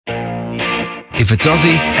If it's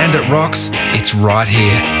Aussie and it rocks, it's right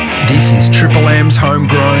here. This is Triple M's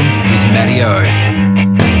Homegrown with Matty O.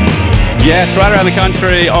 Yes, right around the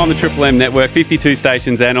country on the Triple M network, 52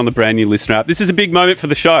 stations and on the brand new listener app. This is a big moment for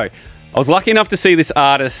the show. I was lucky enough to see this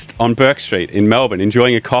artist on Bourke Street in Melbourne,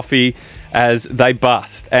 enjoying a coffee as they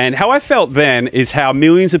bust. And how I felt then is how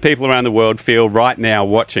millions of people around the world feel right now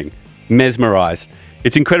watching. Mesmerised.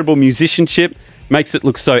 Its incredible musicianship makes it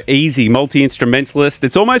look so easy, multi-instrumentalist.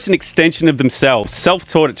 It's almost an extension of themselves,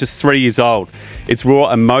 self-taught at just 3 years old. Its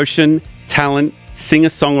raw emotion, talent, singer,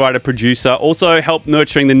 songwriter, producer, also helped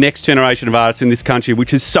nurturing the next generation of artists in this country,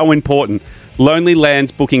 which is so important. Lonely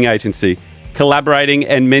Land's booking agency, collaborating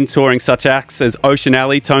and mentoring such acts as Ocean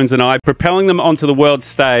Alley, Tones and I, propelling them onto the world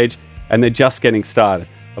stage, and they're just getting started.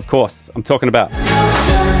 Of course, I'm talking about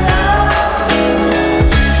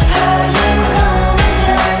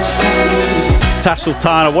Tash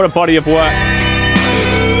Sultana. What a body of work.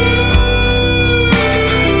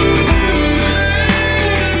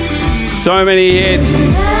 So many hits.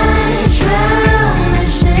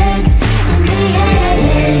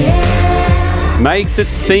 Makes it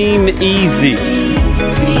seem easy.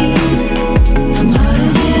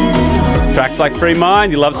 Tracks like Free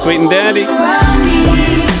Mind, you love Sweet and Dandy.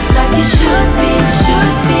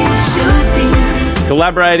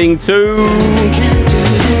 Collaborating too.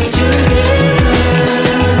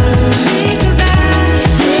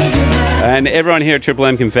 And everyone here at Triple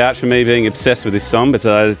M can vouch for me being obsessed with this song, but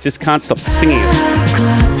I just can't stop singing it.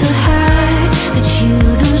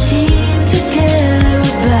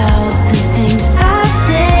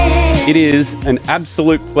 It is an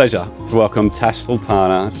absolute pleasure to welcome Tash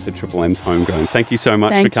Sultana to Triple M's Homegrown. Thank you so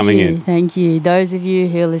much for coming in. Thank you. Those of you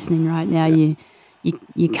who are listening right now, you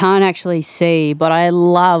can't actually see, but I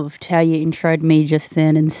loved how you introed me just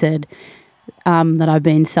then and said that I've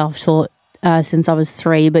been self-taught since I was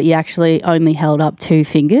 3, but you actually only held up 2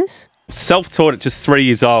 fingers. Self-taught at just 3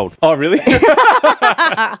 years old. Oh, really?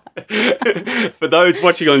 For those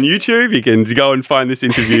watching on YouTube, you can go and find this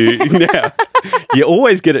interview now. You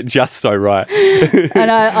always get it just so right. And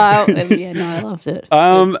I loved it.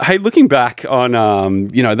 Hey, looking back on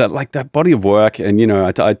that body of work, and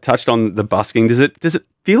I touched on the busking. Does it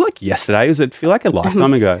feel like yesterday? Does it feel like a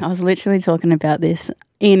lifetime ago? I was literally talking about this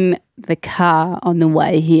in the car on the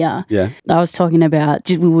way here. Yeah. I was talking about,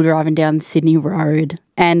 we were driving down Sydney Road,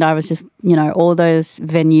 and I was just, all those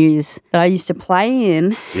venues that I used to play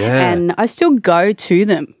in. Yeah. And I still go to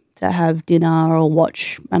them to have dinner or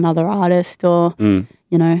watch another artist or,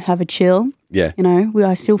 have a chill. Yeah.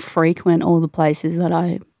 I still frequent all the places that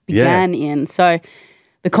I began in. So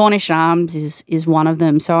the Cornish Arms is one of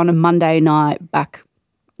them. So on a Monday night back,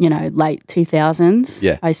 late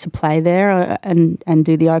 2000s, I used to play there and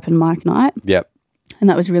do the open mic night. Yep. And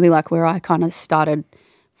that was really like where I kind of started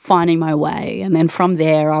finding my way. And then from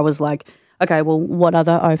there I was like, okay, well, what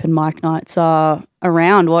other open mic nights are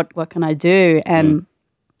around? What can I do? And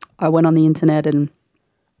I went on the internet and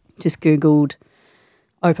just Googled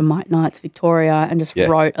open mic nights Victoria and just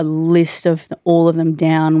wrote a list of all of them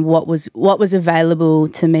down, what was available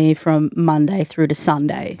to me from Monday through to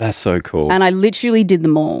Sunday. That's so cool. And I literally did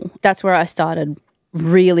them all. That's where I started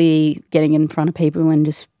really getting in front of people and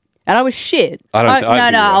I was shit.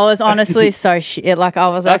 I was honestly so shit. Like I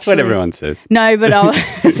was That's what everyone says. No, but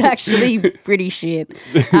I was actually pretty shit.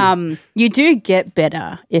 You do get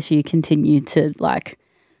better if you continue to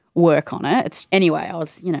work on it. Anyway, I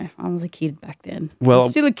was a kid back then. Well, I'm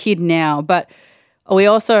still a kid now, but we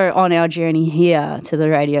also, on our journey here to the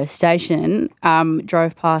radio station,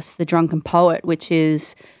 drove past the Drunken Poet, which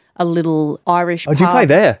is a little Irish pub. Did you play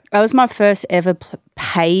there? That was my first ever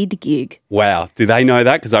paid gig. Wow. Do they know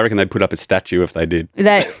that? Because I reckon they'd put up a statue if they did.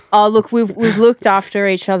 Look, we've looked after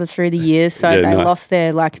each other through the years, so they lost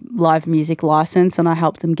their live music license and I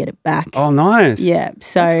helped them get it back. Oh, nice. Yeah.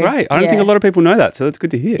 So that's great. I don't think a lot of people know that, so that's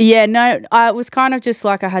good to hear. Yeah, no, it was kind of just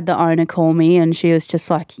like I had the owner call me and she was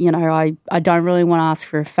just like, I don't really want to ask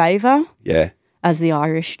for a favour. Yeah. As the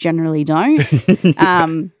Irish generally don't.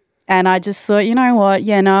 And I just thought, you know what?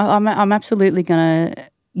 Yeah, no, I'm absolutely going to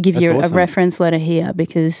give you a reference letter here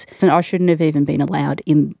because I shouldn't have even been allowed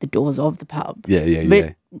in the doors of the pub.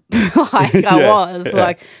 Yeah. I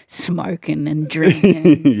was smoking and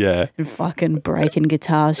drinking and fucking breaking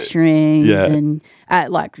guitar strings and at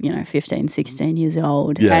 15, 16 years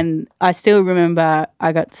old. Yeah. And I still remember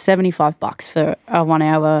I got $75 for a 1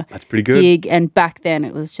 hour That's pretty good. gig. And back then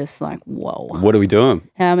it was just like, whoa. What are we doing?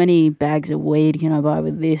 How many bags of weed can I buy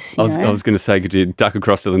with this? I was going to say, could you duck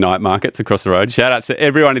across to the night markets across the road? Shout out to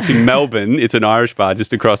everyone. It's in Melbourne. It's an Irish bar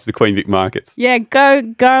just across the Queen Vic markets. Yeah,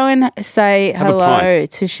 go and say hello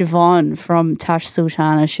to Siobhan from Tash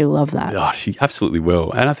Sultana. She'll love that. Oh, she absolutely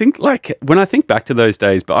will. And I think, like, when I think back to those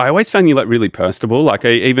days, but I always found you, like, really personable. Like,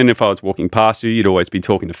 even if I was walking past you, you'd always be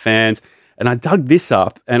talking to fans. And I dug this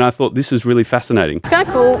up, and I thought this was really fascinating. It's kind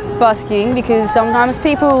of cool busking because sometimes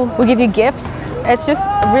people will give you gifts. It's just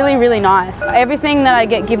really, really nice. Everything that I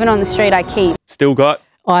get given on the street, I keep. Still got...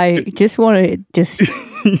 I just want to just...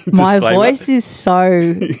 my voice is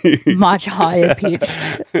so much higher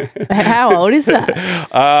pitched. How old is that?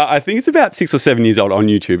 I think it's about 6 or 7 years old on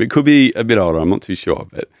YouTube. It could be a bit older. I'm not too sure,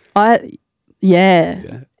 but...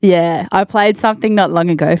 Yeah. I played something not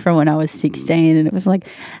long ago from when I was 16 and it was like,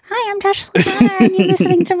 hi, I'm Tash Sultana and you're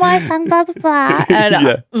listening to my song, blah, blah, blah.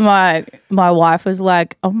 And my wife was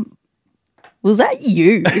like, was that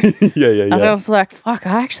you? Yeah. And I was like, fuck,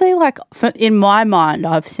 I actually in my mind,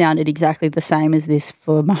 I've sounded exactly the same as this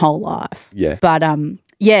for my whole life. Yeah. But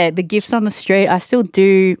the gifts on the street, I still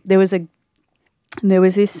do. There was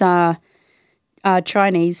this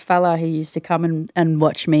Chinese fella who used to come and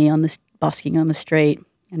watch me on this busking on the street,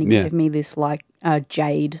 and he gave me this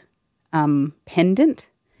jade pendant.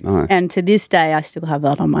 Nice. And to this day, I still have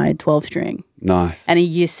that on my 12 string. Nice. And he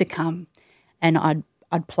used to come, and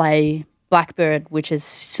I'd play Blackbird, which is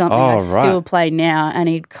something I still play now, and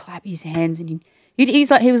he'd clap his hands, and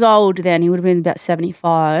he was old then. He would have been about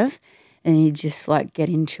 75, and he'd just get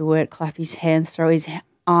into it, clap his hands, throw his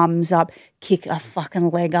arms up, kick a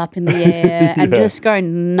fucking leg up in the air and just go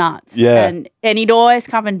nuts. Yeah. And he'd always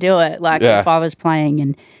come and do it. If I was playing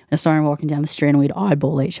and I saw him walking down the street and we'd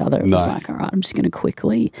eyeball each other, it was like, all right, I'm just going to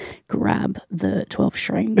quickly grab the 12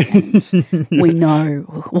 string and we know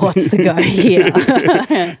what's the go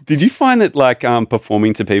here. Did you find that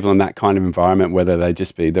performing to people in that kind of environment, whether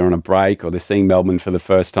they're on a break or they're seeing Melbourne for the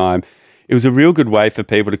first time, it was a real good way for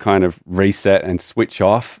people to kind of reset and switch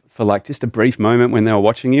off for just a brief moment when they were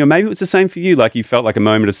watching you? Or maybe it was the same for you, you felt like a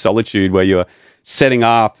moment of solitude where you were setting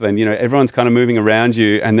up and, everyone's kind of moving around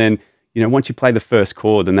you. And then, once you play the first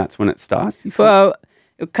chord, then that's when it starts. Well,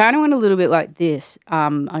 it kind of went a little bit like this.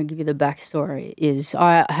 I'll give you the backstory.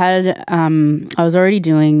 I was already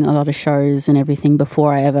doing a lot of shows and everything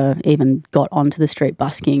before I ever even got onto the street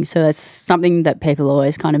busking. So that's something that people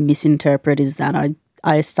always kind of misinterpret, is that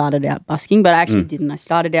I started out busking, but I actually didn't. I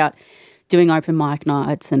started out doing open mic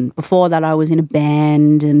nights, and before that I was in a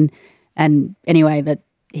band, and anyway, that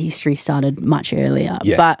history started much earlier.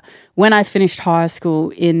 Yeah. But when I finished high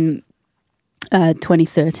school in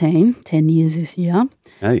 2013, 10 years this year.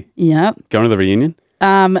 Hey. Yeah. Going to the reunion?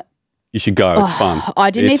 You should go. It's fun.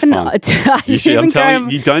 I didn't it's even. Fun. I'm telling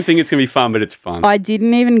you, you don't think it's going to be fun, but it's fun. I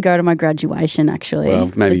didn't even go to my graduation, actually.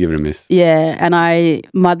 Well, maybe give it a miss. Yeah, and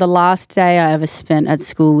the last day I ever spent at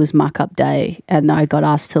school was muck-up day, and I got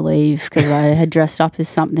asked to leave because I had dressed up as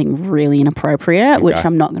something really inappropriate, which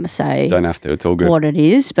I'm not going to say. Don't have to. It's all good. What it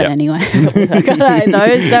is, but anyway, those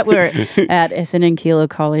that were at Essendon Keilor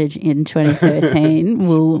College in 2013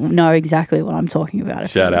 will know exactly what I'm talking about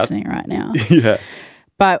if you're listening right now. Yeah,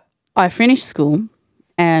 but I finished school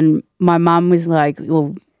and my mum was like,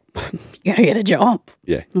 well, you got to get a job.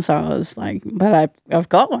 Yeah. So I was like, but I've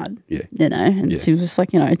got one. Yeah. And she was just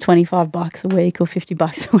like, $25 a week or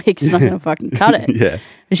 $50 a week is not going to fucking cut it. Yeah.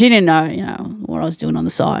 And she didn't know, what I was doing on the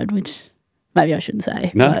side, which maybe I shouldn't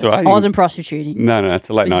say. No, that's all right. I wasn't prostituting. No, that's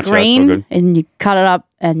a late night show. Green, it's all good. and you cut it up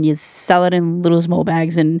and you sell it in little small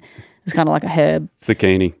bags, and it's kind of like a herb.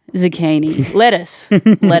 Zucchini. Lettuce.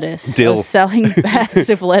 Dill. I was selling bags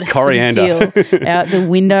of lettuce Coriander. and dill out the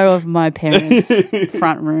window of my parents'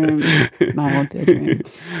 front room, my old bedroom.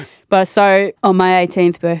 But so on my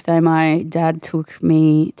 18th birthday, my dad took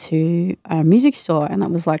me to a music store, and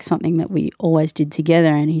that was something that we always did together.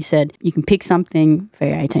 And he said, you can pick something for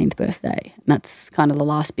your 18th birthday. And that's kind of the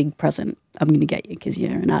last big present I'm going to get you because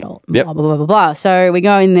you're an adult. Yep. Blah, blah, blah, blah, blah. So we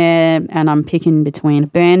go in there and I'm picking between a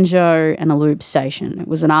banjo and a loop station. It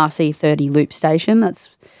was an RC30 loop station. That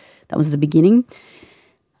was the beginning.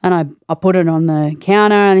 And I put it on the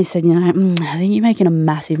counter and he said, I think you're making a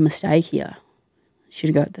massive mistake here.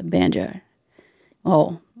 Should have got the banjo.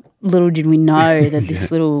 Well, little did we know that this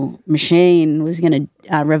little machine was going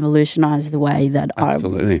to revolutionise the way that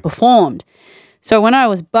I performed. So when I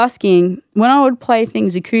was busking, when I would play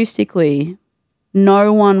things acoustically,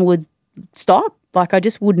 no one would stop. I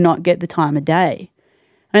just would not get the time of day.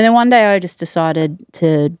 And then one day I just decided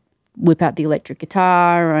to whip out the electric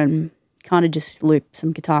guitar and kind of just loop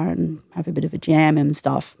some guitar and have a bit of a jam and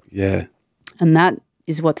stuff. Yeah. And that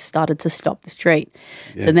is what started to stop the street.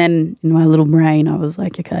 Yeah. So then in my little brain I was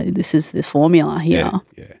like, okay, this is the formula here.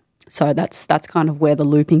 Yeah. So that's kind of where the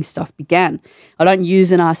looping stuff began. I don't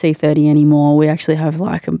use an RC30 anymore. We actually have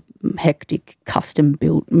hectic custom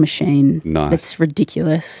built machine. Nice. It's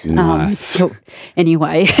ridiculous. Nice.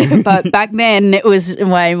 Anyway, but back then it was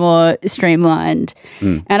way more streamlined.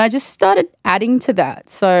 And I just started adding to that.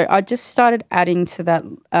 So I just started adding to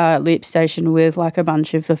that loop station with like a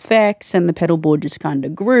bunch of effects, and the pedal board just kind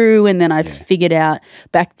of grew. And then I figured out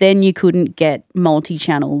back then you couldn't get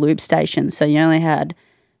multi-channel loop stations. So you only had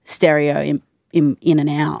stereo in and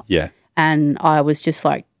out. Yeah. And I was just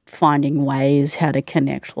like finding ways how to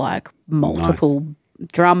connect like multiple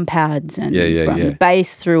drum pads and run the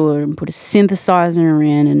bass through it and put a synthesizer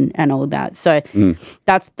in and all that. So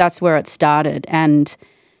that's where it started. And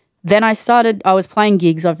then I was playing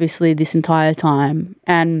gigs obviously this entire time,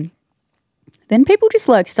 and then people just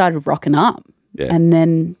like started rocking up. Yeah. And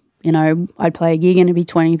then, you know, I'd play a gig and it'd be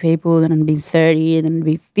 20 people, then it'd be 30, and then it'd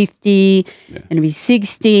be 50, and it'd be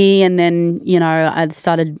 60. And then, you know, I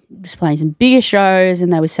started just playing some bigger shows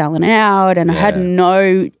and they were selling out, and I had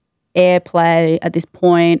no airplay at this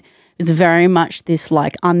point. It was very much this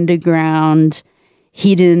like underground,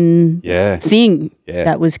 hidden thing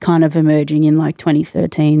that was kind of emerging in like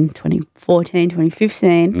 2013, 2014,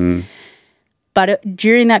 2015. But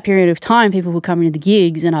during that period of time, people would come into the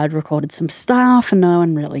gigs and I'd recorded some stuff and no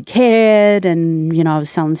one really cared. And, you know, I was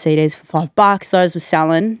selling CDs for $5. Those were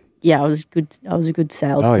selling. Yeah, I was a good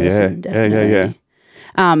salesperson, definitely.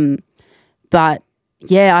 But,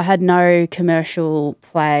 yeah, I had no commercial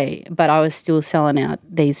play, but I was still selling out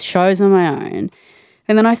these shows on my own.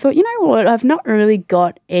 And then I thought, you know what, I've not really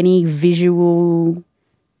got any visual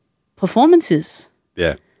performances.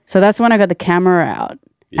 Yeah. So that's when I got the camera out.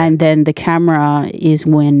 Yeah. And then the camera is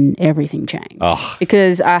when everything changed.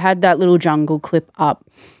 Because I had that little jungle clip up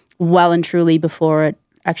well and truly before it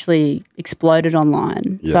actually exploded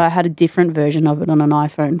online. So I had a different version of it on an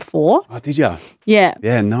iPhone 4. Oh, did you? Yeah.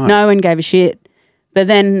 Yeah, nice. No one gave a shit. But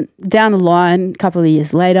then down the line, a couple of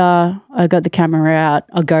years later, I got the camera out,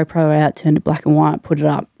 a GoPro out, turned it black and white, put it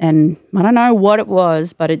up. And I don't know what it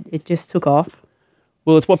was, but it just took off.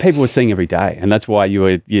 Well, it's what people were seeing every day, and that's why you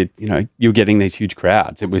were getting these huge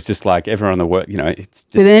crowds. It was just like everyone in the world, you know. It's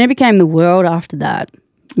just. But then it became the world after that.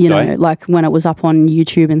 You know, like when it was up on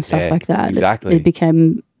YouTube and stuff like that. Exactly. It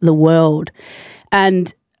became the world,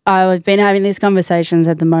 and I've been having these conversations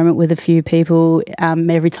at the moment with a few people.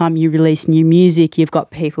 Every time you release new music, you've got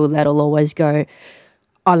people that'll always go,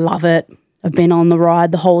 "I love it. I've been on the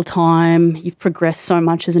ride the whole time. You've progressed so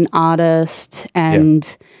much as an artist,"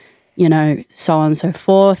 and. You know, so on and so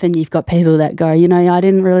forth. And you've got people that go, you know, I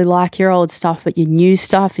didn't really like your old stuff, but your new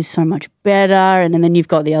stuff is so much better. And then you've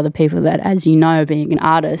got the other people that, as you know, being an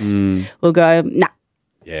artist, will go, nah,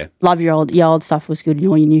 love your old stuff was good and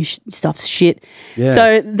all your new stuff's shit. Yeah.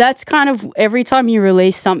 So that's kind of every time you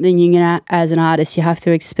release something, you're gonna, as an artist, you have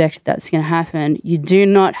to expect that's going to happen. You do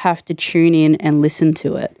not have to tune in and listen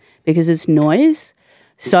to it because it's noise.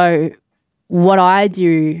 So what I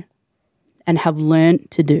do and have learned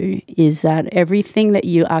to do is that everything that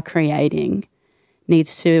you are creating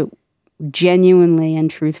needs to genuinely and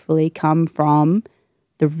truthfully come from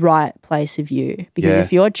the right place of you. Because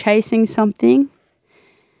if you're chasing something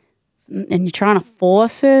and you're trying to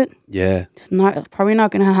force it, it's probably not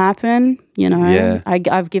going to happen. You know,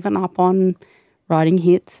 I've given up on writing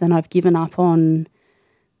hits, and I've given up on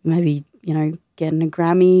maybe, you know, getting a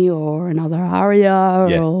Grammy or another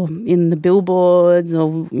ARIA or in the billboards,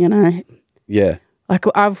 or, you know. Yeah. Like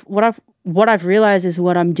what I've realized is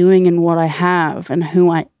what I'm doing and what I have and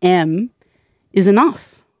who I am is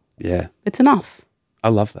enough. Yeah. It's enough. I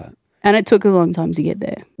love that. And it took a long time to get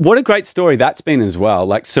there. What a great story that's been as well.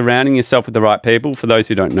 Like surrounding yourself with the right people. For those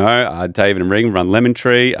who don't know, David and Regan run Lemon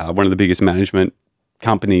Tree, one of the biggest management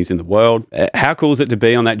companies in the world. How cool is it to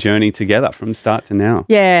be on that journey together from start to now?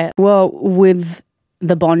 Yeah. Well, with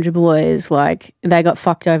the Bonja Boys, like, they got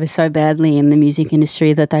fucked over so badly in the music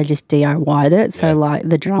industry that they just DIY'd it. So, like,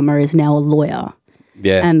 the drummer is now a lawyer.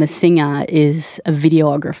 Yeah. And the singer is a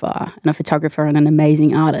videographer and a photographer and an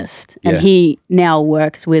amazing artist. And he now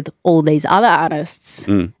works with all these other artists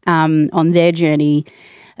on their journey.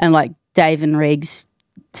 And, like, Dave and Riggs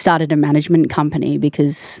started a management company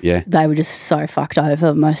because they were just so fucked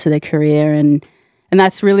over most of their career. And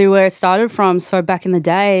that's really where it started from. So back in the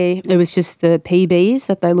day, it was just the PBs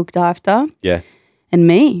that they looked after. Yeah. And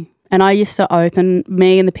me. And I used to open,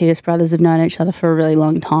 me and the Pierce brothers have known each other for a really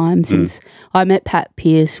long time since I met Pat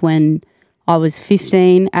Pierce when I was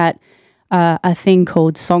 15 at a thing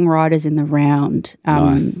called Songwriters in the Round.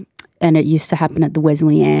 Nice. And it used to happen at the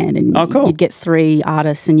Wesleyan. And you'd get 3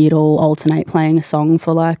 artists and you'd all alternate playing a song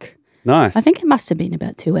for like... Nice. I think it must have been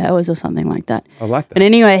about 2 hours or something like that. I like that. And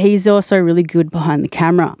anyway, he's also really good behind the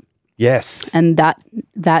camera. Yes. And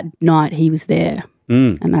that night he was there.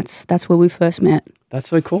 And that's where we first met. That's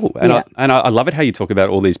so cool. And, Yeah. I love it how you talk about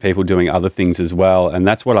all these people doing other things as well. And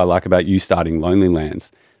that's what I like about you starting Lonely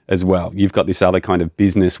Lands as well. You've got this other kind of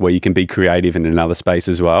business where you can be creative in another space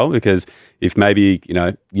as well, because if maybe, you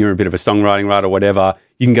know, you're a bit of a songwriting writer or whatever,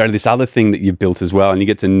 you can go to this other thing that you've built as well, and you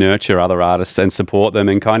get to nurture other artists and support them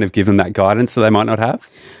and kind of give them that guidance that they might not have.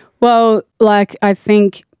 Well, like, I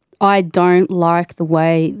think I don't like the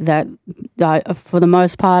way that, for the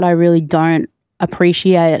most part, I really don't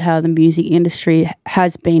appreciate how the music industry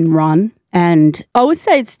has been run. And I would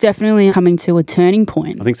say it's definitely coming to a turning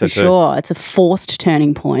point. I think so for too. sure. It's a forced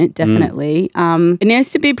turning point, definitely. It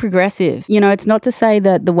needs to be progressive. You know, it's not to say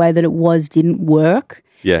that the way that it was didn't work.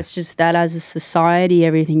 Yeah. It's just that as a society,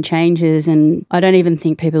 everything changes. And I don't even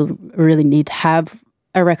think people really need to have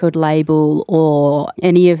a record label or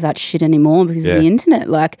any of that shit anymore because of the internet.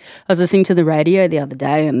 Like, I was listening to the radio the other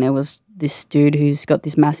day and there was this dude who's got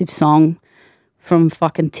this massive song from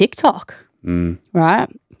fucking TikTok, right?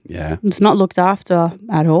 Yeah. It's not looked after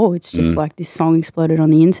at all. It's just like this song exploded on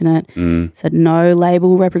the internet. It's had no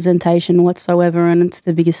label representation whatsoever, and it's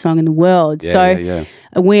the biggest song in the world.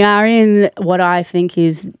 We are in what I think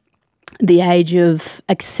is the age of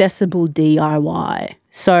accessible DIY.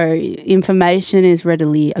 So information is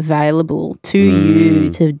readily available to you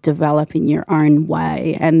to develop in your own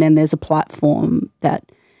way, and then there's a platform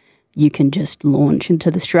that you can just launch into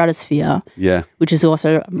the stratosphere, which is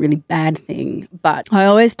also a really bad thing. But I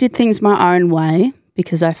always did things my own way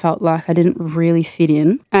because I felt like I didn't really fit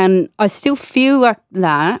in. And I still feel like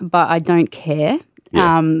that, but I don't care.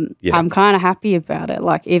 I'm kind of happy about it.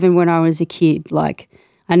 Like, even when I was a kid, like,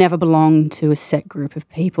 I never belonged to a set group of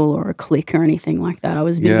people or a clique or anything like that. I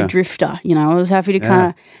was a bit of a drifter, you know. I was happy to kind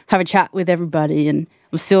of have a chat with everybody, and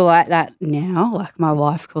I'm still like that now. Like, my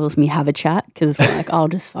wife calls me have a chat because, like, I'll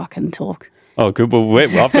just fucking talk. Oh, good. Well,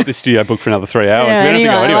 I've got the studio booked for another 3 hours. Yeah, we don't have to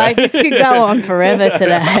go anywhere. like, this could go on forever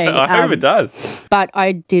today. I hope it does. But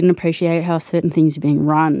I didn't appreciate how certain things were being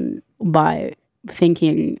run by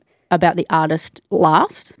thinking about the artist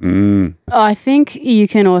last. I think you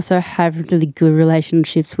can also have really good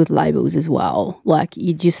relationships with labels as well. Like,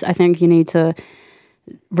 I think you need to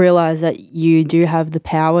realize that you do have the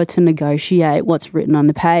power to negotiate what's written on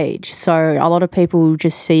the page. So a lot of people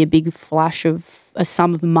just see a big flash of a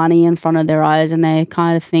sum of money in front of their eyes and they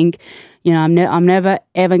kind of think, you know, I'm never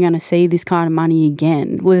ever going to see this kind of money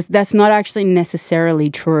again. Well, that's not actually necessarily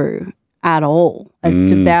true at all.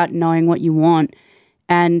 It's about knowing what you want.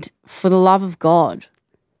 And for the love of God,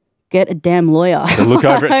 get a damn lawyer. To look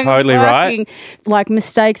over it, totally right. Like,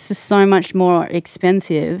 mistakes are so much more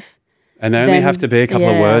expensive. And they only have to be a couple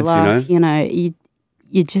of words, like, you know.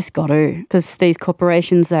 You just got to, because these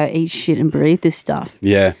corporations, they eat shit and breathe this stuff.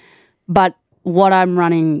 Yeah. But what I'm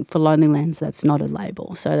running for Lonely Lands, that's not a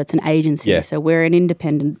label. So that's an agency. Yeah. So we're an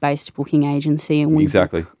independent-based booking agency, and we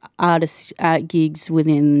book artists at gigs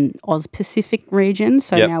within Oz-Pacific region.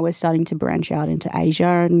 So now we're starting to branch out into Asia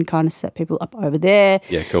and kind of set people up over there.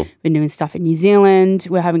 Yeah, cool. We're doing stuff in New Zealand.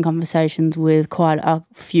 We're having conversations with quite a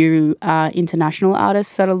few international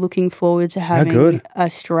artists that are looking forward to having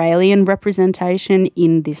Australian representation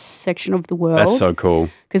in this section of the world. That's so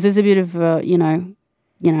cool. Because there's a bit of,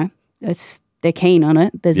 they're keen on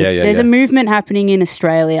it. There's a movement happening in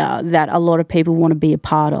Australia that a lot of people want to be a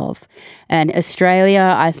part of. And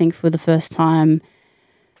Australia, I think, for the first time,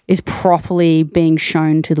 is properly being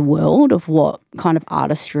shown to the world of what kind of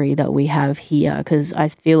artistry that we have here, because I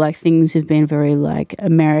feel like things have been very, like,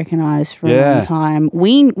 Americanized for a long time.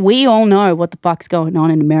 We all know what the fuck's going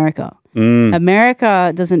on in America.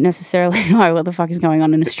 America doesn't necessarily know what the fuck is going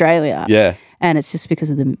on in Australia. Yeah. And it's just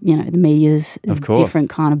because of the media's a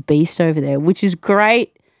different kind of beast over there, which is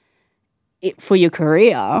great for your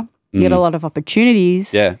career. You get a lot of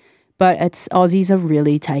opportunities. Yeah. But Aussies are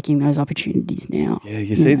really taking those opportunities now. Yeah,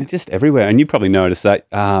 you see, they're just everywhere. And you probably noticed that,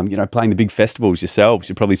 playing the big festivals yourselves,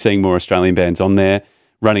 you're probably seeing more Australian bands on there,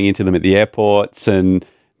 running into them at the airports, and it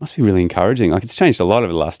must be really encouraging. Like, it's changed a lot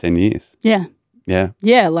over the last 10 years. Yeah. Yeah.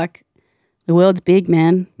 Yeah, like, the world's big,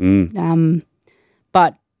 man.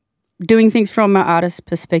 But doing things from an artist's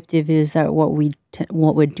perspective is that what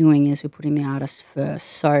we're doing is we're putting the artist first.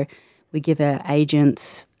 So we give our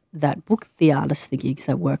agents that book the artists, the gigs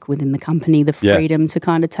that work within the company, the freedom to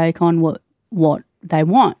kind of take on what they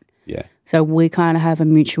want. Yeah. So we kind of have a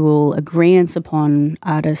mutual agreement upon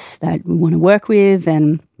artists that we want to work with,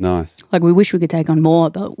 and nice. Like, we wish we could take on more,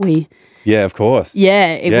 but we of course.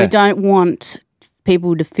 we don't want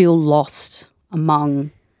people to feel lost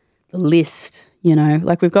among the list. You know,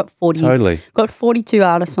 like, we've got 42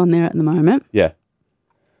 artists on there at the moment. Yeah.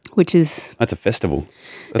 which is That's a festival.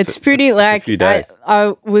 it's pretty like a few days.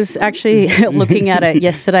 I was actually looking at it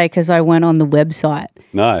yesterday because I went on the website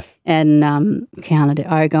Nice. and counted it.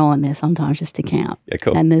 I go on there sometimes just to count. Yeah,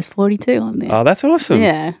 cool. And there's 42 on there. Oh, that's awesome.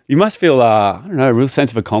 Yeah. You must feel, I don't know, a real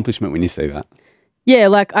sense of accomplishment when you see that. Yeah,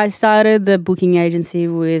 like I started the booking agency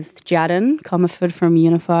with Jadden Comerford from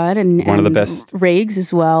Unified and One of the best. Riggs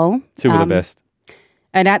as well. Two of the best.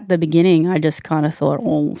 And at the beginning, I just kind of thought,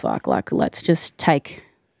 oh, fuck, like let's just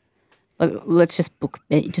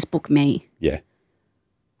book me. Yeah.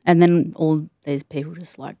 And then all these people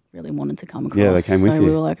just like really wanted to come across. Yeah, they came with so you.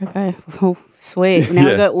 we were like, okay, well, sweet. Now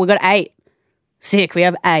Yeah. we got 8. Sick. We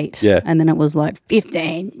have 8. Yeah. And then it was like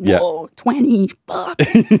 15. Yeah. Whoa, 20. Fuck.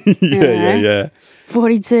 Yeah.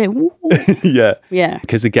 42. Woo. Yeah. Yeah.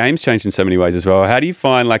 Because the game's changed in so many ways as well. How do you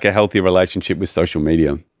find like a healthy relationship with social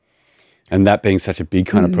media? And that being such a big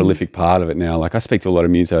kind of prolific part of it now. Like I speak to a lot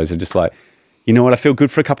of musos and just like, you know what, I feel good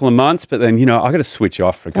for a couple of months, but then, I got to switch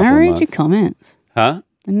off for a couple of Don't read months. your comments. Huh?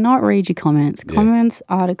 And not read your comments. Yeah. Comments,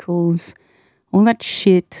 articles, all that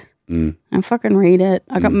shit. And fucking read it.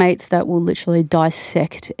 I got mates that will literally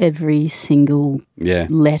dissect every single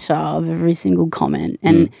letter of every single comment.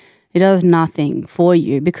 And it does nothing for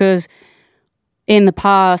you because in the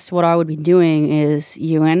past, what I would be doing is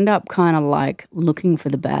you end up kind of like looking for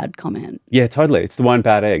the bad comment. Yeah, totally. It's the one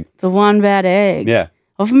bad egg. The one bad egg. Yeah.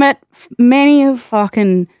 I've met many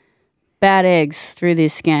fucking bad eggs through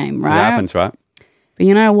this game, right? It happens, right? But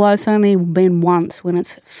you know what? It's only been once when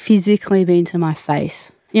it's physically been to my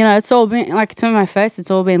face. It's all been, like, to my face, it's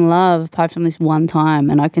all been love apart from this one time.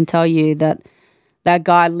 And I can tell you that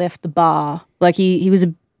guy left the bar. Like, he was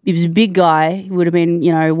a big guy. He would have been,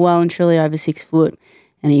 well and truly over 6 foot.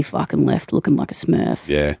 And he fucking left looking like a smurf.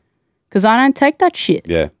 Yeah. Because I don't take that shit.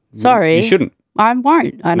 Yeah. Sorry. You shouldn't. I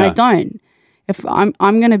won't. And No. I don't. If I'm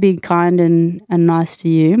going to be kind and nice to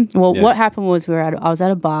you. Well, what happened was I was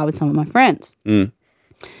at a bar with some of my friends. And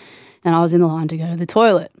I was in the line to go to the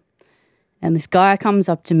toilet. And this guy comes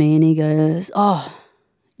up to me and he goes, oh,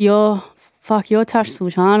 you're Tash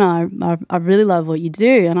Sultana. I really love what you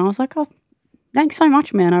do. And I was like, oh, thanks so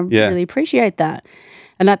much, man. I really appreciate that.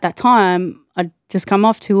 And at that time, I'd just come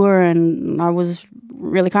off tour and I was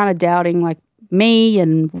really kind of doubting like me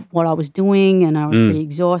and what I was doing, and I was pretty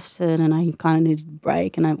exhausted and I kind of needed a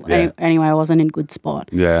break. And anyway, I wasn't in a good spot.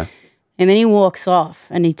 Yeah. And then he walks off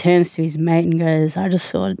and he turns to his mate and goes, I just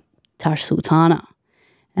saw Tash Sultana.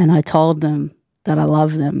 And I told them that I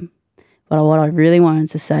love them. But what I really wanted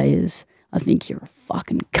to say is, I think you're a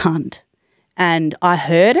fucking cunt. And I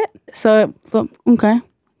heard it. So I thought, okay.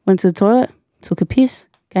 Went to the toilet, took a piss,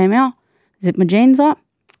 came out, zipped my jeans up.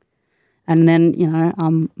 And then,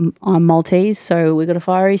 I'm Maltese, so we got a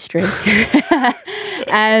fiery streak.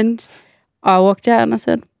 And I walked out and I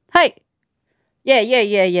said, hey, yeah,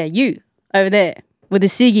 you over there with the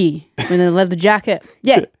ciggy, with the leather jacket.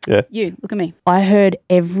 Yeah, you, look at me. I heard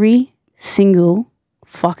every single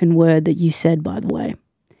fucking word that you said, by the way.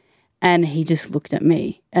 And he just looked at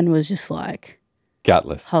me and was just like,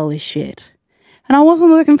 gutless. Holy shit. And I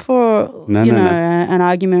wasn't looking for, an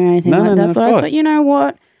argument or anything like that. But I thought, you know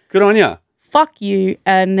what? Good on you. Fuck you.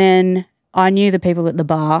 And then I knew the people at the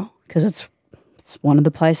bar because it's one of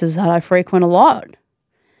the places that I frequent a lot.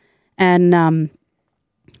 And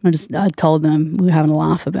I told them we were having a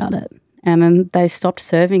laugh about it. And then they stopped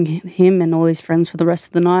serving him and all his friends for the rest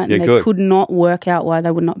of the night. And they could not work out why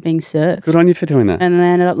they were not being served. Good on you for doing that. And then they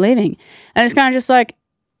ended up leaving. And it's kind of just like,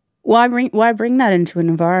 why bring that into an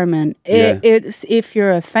environment? It's if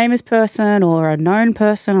you're a famous person or a known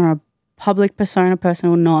person or a public persona person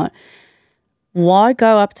or not, why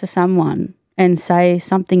go up to someone and say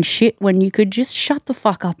something shit when you could just shut the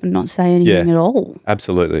fuck up and not say anything at all?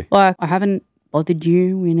 Absolutely. Like, I haven't bothered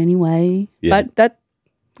you in any way. Yeah. But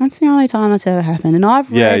that's the only time that's ever happened. And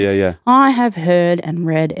I've read, I have heard and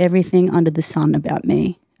read everything under the sun about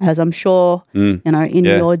me, as I'm sure, in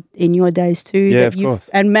your days too. Yeah, of course.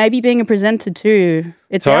 And maybe being a presenter too.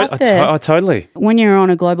 It's out there. Totally. When you're on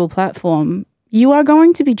a global platform, you are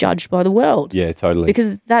going to be judged by the world. Yeah, totally.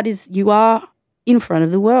 Because you are in front of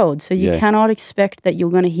the world. So you cannot expect that you're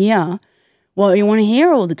going to hear what you want to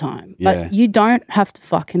hear all the time. Yeah. But you don't have to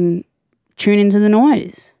fucking tune into the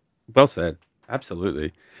noise. Well said.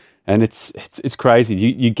 Absolutely. And it's crazy.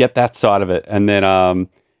 You get that side of it. And then,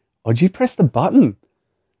 did you press the button?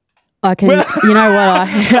 I can, you know what,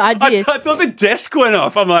 I did. I thought the desk went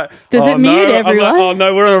off. I'm like, does it mute everyone? I'm like, oh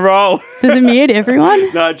no, we're on a roll. Does it mute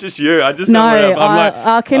everyone? No, just you. I just no.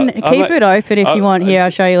 I can keep it open if you want. Here, I'll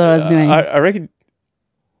show you what I was doing. I reckon.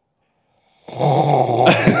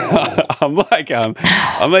 I'm like,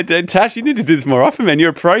 Tash, you need to do this more often, man. You're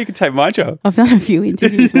a pro. You can take my job. I've done a few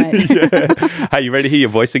interviews, mate. Hey, you ready to hear your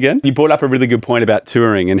voice again? You brought up a really good point about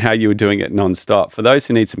touring and how you were doing it non-stop. For those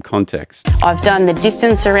who need some context. I've done the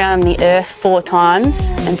distance around the Earth 4 times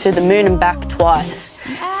and to the moon and back twice.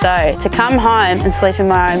 So to come home and sleep in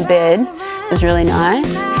my own bed was really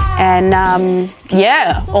nice. And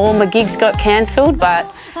yeah, all my gigs got cancelled, but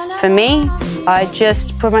for me, I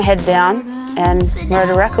just put my head down and wrote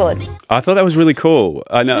a record. I thought that was really cool.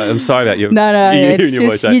 I know. I'm sorry about you. No,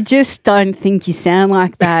 it's just, you just don't think you sound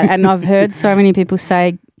like that. And I've heard so many people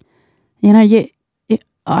say, you know,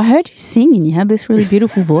 I heard you sing and you had this really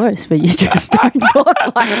beautiful voice, but you just don't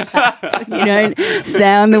talk like that. You don't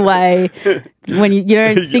sound the way when you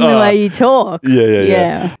don't sing the way you talk.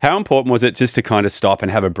 Yeah. How important was it just to kind of stop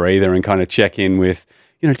and have a breather and kind of check in with,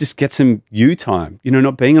 you know, just get some you time, you know,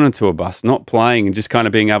 not being on a tour bus, not playing and just kind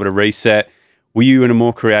of being able to reset? Were you in a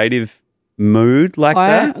more creative mood like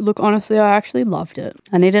that? Look, honestly, I actually loved it.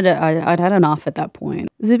 I needed it. I'd had enough at that point.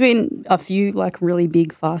 There's been a few like really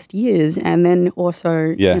big, fast years. And then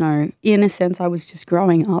also, you know, in a sense, I was just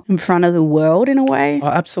growing up in front of the world in a way. Oh,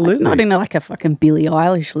 absolutely. Like, not in like a fucking Billie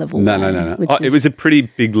Eilish level. No. It was a pretty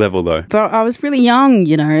big level though. But I was really young,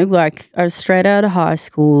 you know, like I was straight out of high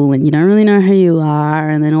school and you don't really know who you are.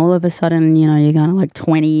 And then all of a sudden, you know, you're kind of like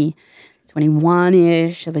 20,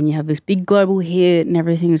 21-ish, and then you have this big global hit and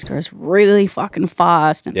everything goes really fucking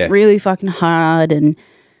fast and really fucking hard, and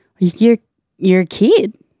you're a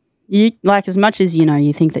kid. You like, as much as, you know,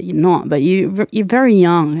 you think that you're not, but you're very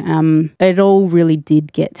young. It all really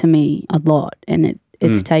did get to me a lot, and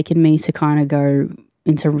it's taken me to kind of go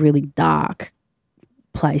into really dark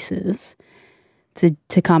places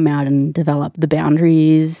to come out and develop the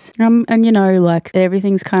boundaries. And, you know, like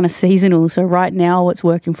everything's kind of seasonal. So right now what's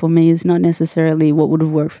working for me is not necessarily what would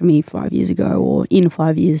have worked for me 5 years ago or in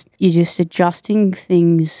 5 years. You're just adjusting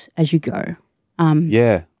things as you go.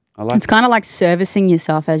 Yeah. I like it's kind of like servicing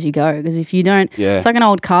yourself as you go, because if you don't, Yeah. it's like an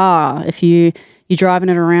old car. If you're driving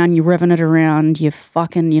it around, you're revving it around, you're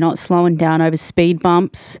not slowing down over speed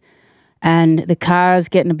bumps, and the car's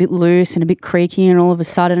getting a bit loose and a bit creaky, and all of a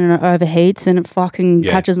sudden it overheats and it fucking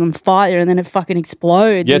catches on fire, and then it fucking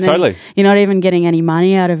explodes. Yeah, and then totally. You're not even getting any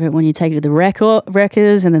money out of it when you take it to the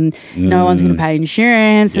wreckers, and then no one's going to pay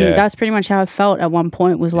insurance. And that's pretty much how I felt at one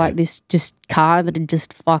point, was like this just car that had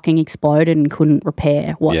just fucking exploded and couldn't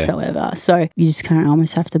repair whatsoever. So you just kind of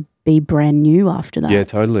almost have to be brand new after that. Yeah,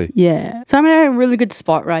 totally. Yeah. So I'm in a really good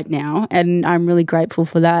spot right now, and I'm really grateful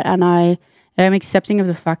for that. And I am accepting of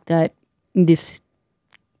the fact that this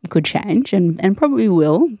could change and probably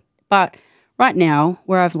will. But right now,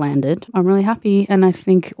 where I've landed, I'm really happy, and I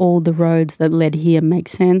think all the roads that led here make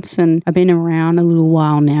sense. And I've been around a little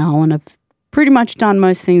while now, and I've pretty much done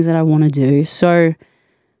most things that I want to do. So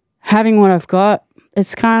having what I've got,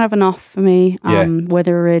 it's kind of enough for me,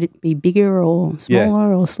 whether it be bigger or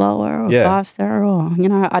smaller or slower or faster, or, you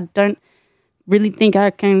know, I don't really think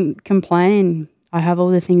I can complain. I have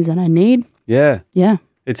all the things that I need. Yeah. Yeah.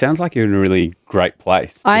 It sounds like you're in a really great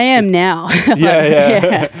place. I am now.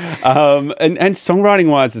 Yeah. And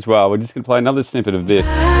songwriting wise as well, we're just going to play another snippet of this.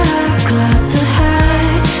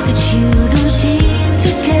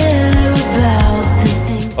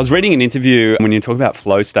 I was reading an interview when you talk about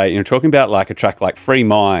flow state, you're talking about like a track like Free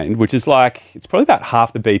Mind, which is like, it's probably about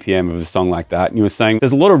half the BPM of a song like that. And you were saying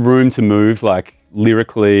there's a lot of room to move like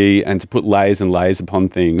lyrically and to put layers and layers upon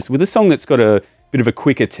things. With a song that's got a bit of a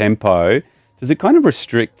quicker tempo, does it kind of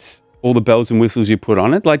restrict all the bells and whistles you put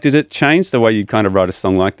on it? Like, did it change the way you kind of write a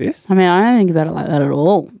song like this? I mean, I don't think about it like that at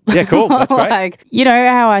all. Yeah, cool. That's great. Like, you know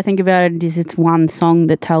how I think about it is it's one song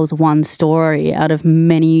that tells one story out of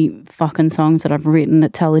many fucking songs that I've written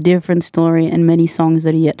that tell a different story, and many songs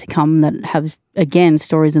that are yet to come that have, again,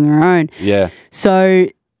 stories of their own. Yeah. So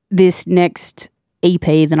this next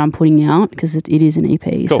EP that I'm putting out, because it is an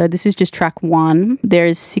EP. Cool. So this is just track 1.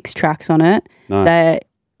 There's 6 tracks on it. Nice. That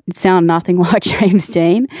sound nothing like James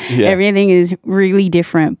Dean. Yeah. Everything is really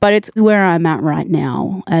different, but it's where I'm at right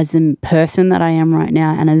now as the person that I am right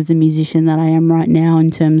now, and as the musician that I am right now, in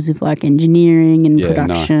terms of like engineering and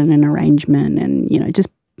production and arrangement, and, you know, just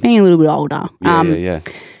being a little bit older. Yeah.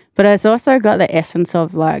 But it's also got the essence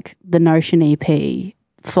of like the Notion EP,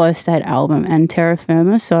 Flow State album, and Terra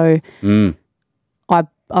Firma. So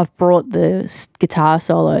I've brought the guitar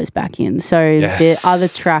solos back in. So the other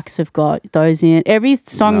tracks have got those in. Every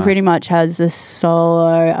song pretty much has a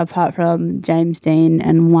solo apart from James Dean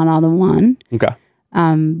and one other one. Okay.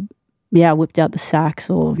 I whipped out the sax,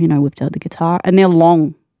 or, you know, whipped out the guitar. And they're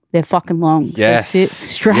long. They're fucking long. Yes. So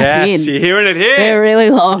strap yes, in. You're hearing it here. They're really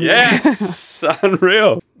long. Yes.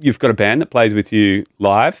 Unreal. You've got a band that plays with you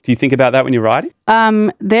live. Do you think about that when you're writing?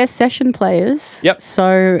 They're session players. Yep.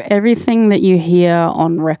 So everything that you hear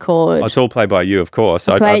on record. Oh, it's all played by you, of course.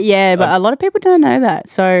 But a lot of people don't know that.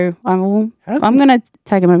 So I'm going to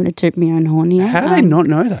take a moment to toot my own horn here. How do they not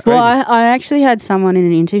know that? Well, I actually had someone in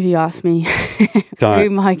an interview ask me who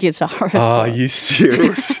my guitarist was. Oh, you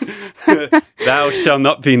serious? Thou shall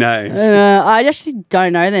not be named. I actually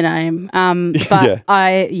don't know their name. But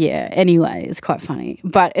anyway, it's quite funny.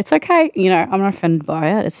 But it's okay. You know, I'm not offended by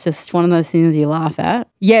it. It's just one of those things you laugh at.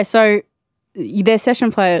 Yeah, so they're session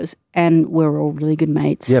players and we're all really good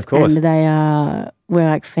mates. Yeah, of course. And we're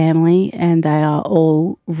like family and they are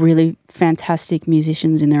all really fantastic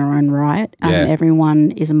musicians in their own right.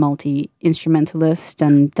 Everyone is a multi-instrumentalist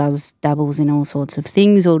and dabbles in all sorts of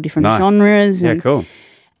things, all different genres. Yeah, cool.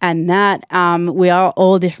 And that we are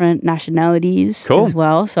all different nationalities as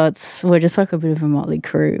well. So we're just like a bit of a motley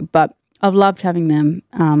crew. But I've loved having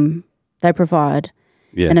them. They provide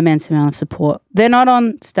an immense amount of support. They're not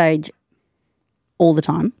on stage all the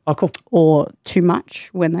time. Oh, cool. Or too much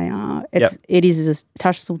when they are.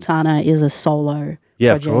 Tash Sultana is a solo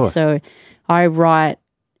project. Of course. So I write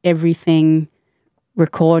everything,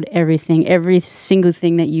 record everything, every single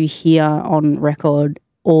thing that you hear on record,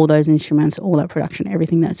 all those instruments, all that production,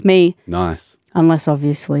 everything that's me. Nice. Unless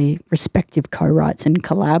obviously respective co-writes and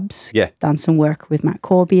collabs. Yeah. Done some work with Matt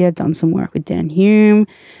Corby, I've done some work with Dan Hume,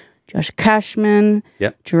 Josh Cashman,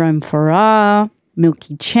 Jerome Farrar,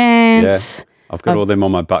 Milky Chance. Yeah. I've got all them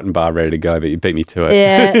on my button bar ready to go, but you beat me to it.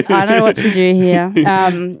 Yeah, I know what to do here.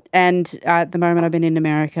 And at the moment I've been in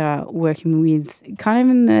America working with kind of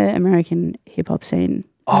in the American hip-hop scene.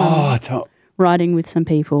 Writing with some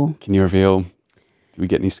people. Can you reveal, do we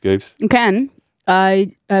get any scoops? You can.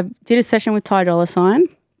 I did a session with Ty Dolla $ign.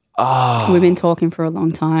 Oh. We've been talking for a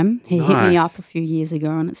long time. He hit me up a few years ago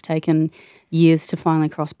and it's taken years to finally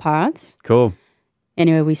cross paths. Cool.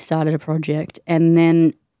 Anyway, we started a project and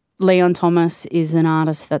then Leon Thomas is an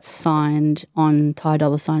artist that's signed on Ty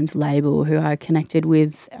Dolla $ign's label who I connected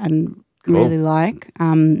with and really like.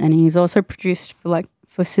 And he's also produced for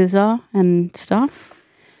SZA and stuff.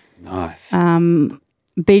 Nice.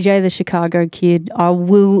 BJ the Chicago Kid, I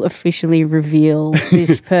will officially reveal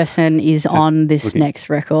this person is on this next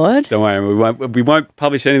record. Don't worry, we won't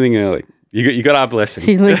publish anything early. You got our blessing.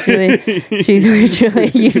 You literally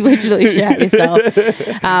shat yourself.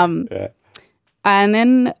 And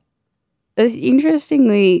then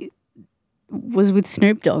interestingly was with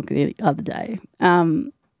Snoop Dogg the other day.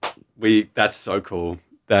 That's so cool.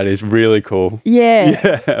 That is really cool.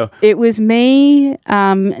 Yeah. It was me,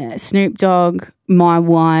 Snoop Dogg, my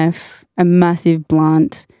wife, a massive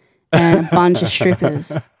blunt, and a bunch of strippers.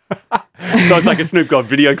 So it's like a Snoop Dogg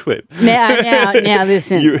video clip. Now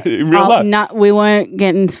listen. In real life? We weren't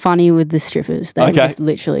getting funny with the strippers. They were just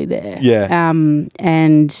literally there. Yeah.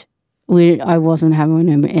 And I wasn't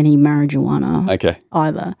having any marijuana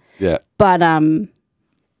either. Yeah. But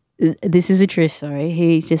this is a true story.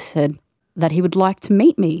 He just said that he would like to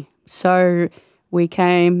meet me. So we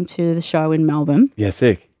came to the show in Melbourne. Yeah,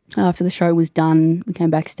 sick. After the show was done, we came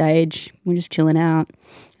backstage. We're just chilling out.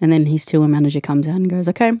 And then his tour manager comes out and goes,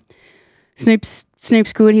 okay, Snoop's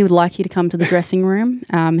good. He would like you to come to the dressing room.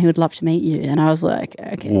 He would love to meet you. And I was like,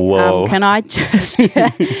 okay. Whoa. Can I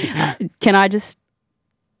just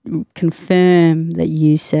confirm that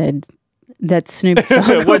you said that Snoop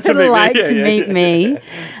Dogg would like to meet me?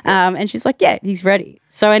 And she's like, yeah, he's ready.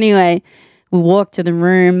 So anyway, we walked to the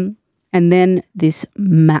room and then this,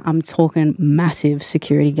 I'm talking massive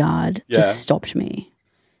security guard just stopped me.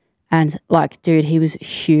 And dude, he was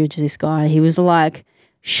huge, this guy. He was like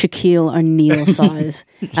Shaquille O'Neal size.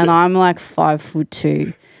 And I'm like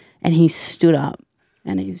 5'2". And he stood up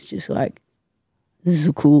and he was just like, Is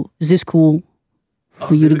this cool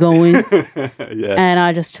for you to go in? And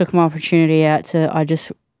I just took my opportunity I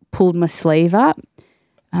just pulled my sleeve up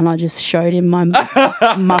and I just showed him my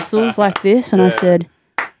muscles like this. And I said,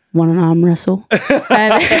 want an arm wrestle?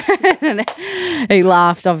 And he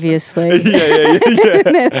laughed, obviously. And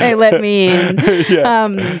then they let me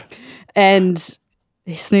in. And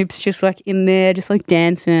Snoop's just in there, just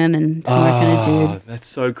dancing and smoking a dude. That's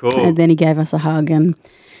so cool. And then he gave us a hug and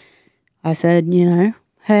I said,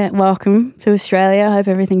 hey, welcome to Australia. I hope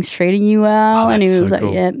everything's treating you well. And he was so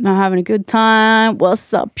cool. Yeah, I'm having a good time.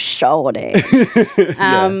 What's up, shorty?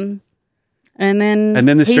 And then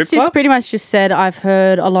the strip he's just pretty much just said, I've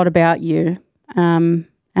heard a lot about you. And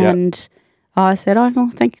I said, oh,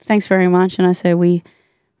 no, thanks very much. And I said, we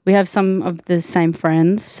we have some of the same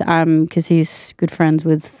friends because he's good friends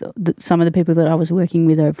with some of the people that I was working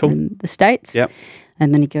with over in the States. Yep.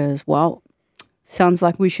 And then he goes, well, sounds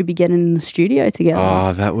like we should be getting in the studio together.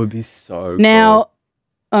 Oh, that would be so Now,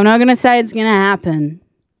 I'm not going to say it's going to happen.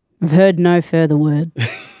 I've heard no further word.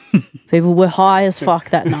 People were high as fuck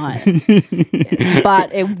that night.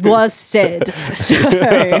 But it was said. So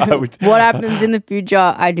what happens in the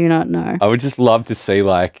future, I do not know. I would just love to see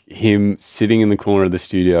like him sitting in the corner of the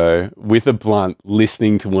studio with a blunt,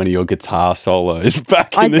 listening to one of your guitar solos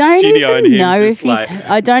back in the studio.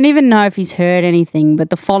 I don't even know if he's heard anything, but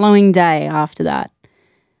the following day after that,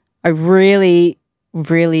 a really,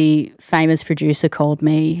 really famous producer called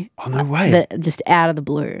me. Oh, no way. Just out of the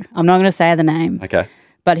blue. I'm not going to say the name. Okay.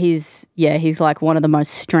 But he's like one of the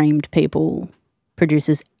most streamed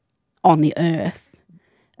producers on the earth.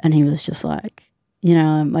 And he was just like, you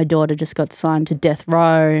know, my daughter just got signed to Death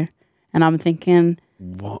Row. And I'm thinking,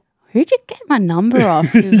 what? Who'd you get my number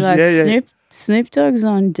off? He was like, Snoop Dogg's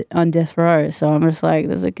on Death Row. So I'm just like,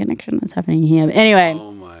 there's a connection that's happening here. But anyway.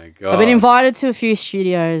 Oh, my God. I've been invited to a few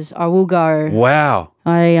studios. I will go. Wow.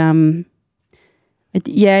 I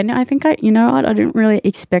think I didn't really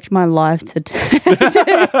expect my life to turn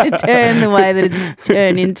the way that it's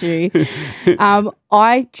turned into.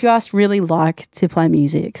 I just really like to play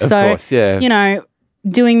music. Of course, yeah. You know,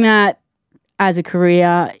 doing that as a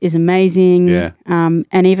career is amazing. Yeah.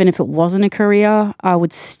 And even if it wasn't a career, I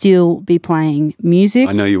would still be playing music.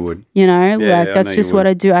 I know you would. You know, that's just what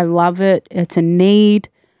I do. I love it. It's a need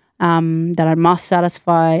that I must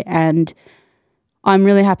satisfy, and I'm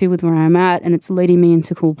really happy with where I'm at, and it's leading me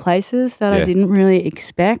into cool places that I didn't really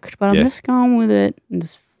expect, but I'm just going with it and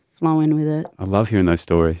just flowing with it. I love hearing those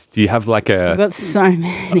stories. Do you have like I've got so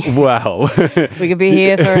many. Wow. We could be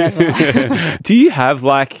here forever. Do you have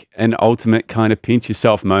like an ultimate kind of pinch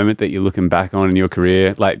yourself moment that you're looking back on in your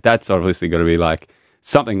career? Like that's obviously got to be like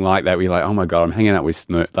something like that where you're like, oh my God, I'm hanging out with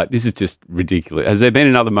Snoop. Like this is just ridiculous. Has there been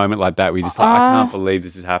another moment like that where you're just like, I can't believe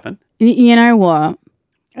this has happened? You know what?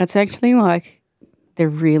 It's actually like the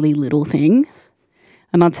really little things.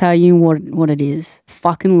 And I'll tell you what it is.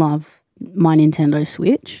 Fucking love my Nintendo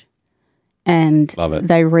Switch. And love it.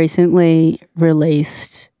 They recently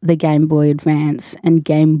released the Game Boy Advance and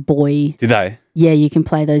Game Boy. Did they? Yeah, you can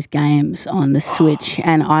play those games on the Switch,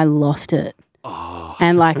 and I lost it. Oh.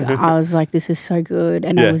 And like I was like, this is so good,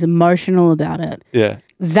 and I was emotional about it. Yeah.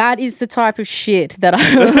 That is the type of shit that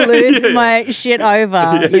I will lose my shit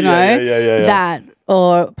over, you know? Yeah. That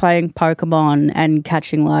or playing Pokemon and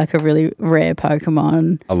catching like a really rare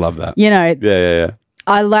Pokemon. I love that. You know? Yeah.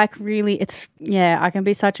 I like really, I can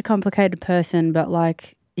be such a complicated person, but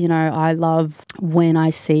like, you know, I love when I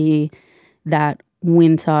see that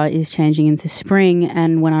winter is changing into spring,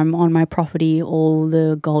 and when I'm on my property, all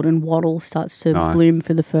the golden wattle starts to bloom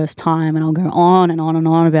for the first time, and I'll go on and on and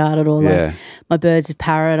on about it, or like my birds of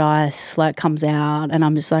paradise like comes out, and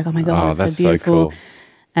I'm just like, oh my God, that's so beautiful. So cool.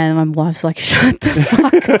 And my wife's like, shut the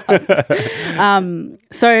fuck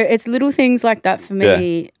up. So it's little things like that for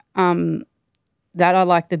me that are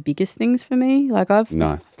like the biggest things for me. Like I've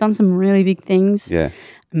done some really big things,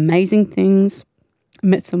 amazing things,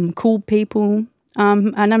 met some cool people.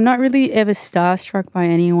 And I'm not really ever starstruck by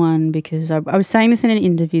anyone, because I was saying this in an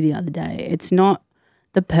interview the other day. It's not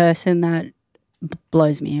the person that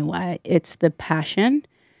blows me away. It's the passion.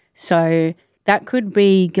 So that could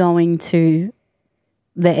be going to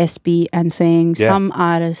the SB and seeing some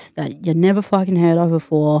artists that you never fucking heard of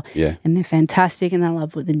before, and they're fantastic and they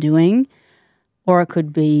love what they're doing. Or it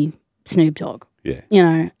could be Snoop Dogg. Yeah. You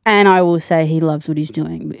know, and I will say he loves what he's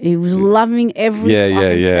doing. He was loving every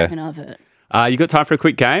fucking second of it. You got time for a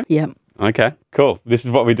quick game? Yep. Okay, cool. This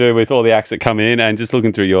is what we do with all the acts that come in, and just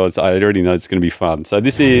looking through yours, I already know it's going to be fun. So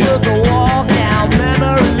this is...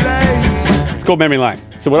 It's called Memory Lane.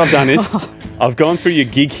 So what I've done is I've gone through your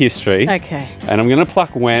gig history. Okay. And I'm going to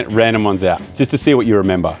pluck random ones out just to see what you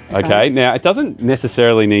remember. Okay. Now, it doesn't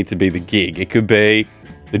necessarily need to be the gig. It could be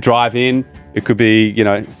the drive-in. It could be, you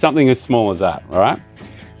know, something as small as that. All right.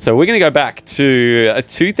 So we're going to go back to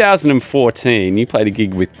 2014. You played a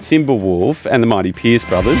gig with Timberwolf and the Mighty Pierce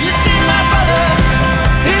Brothers.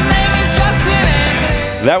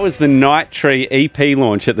 That was the Night Tree EP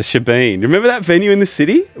launch at the Shebeen. You remember that venue in the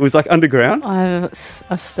city? It was like underground. I have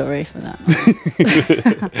a story for that.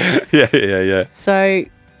 Yeah. So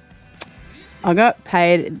I got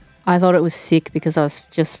paid. I thought it was sick because I was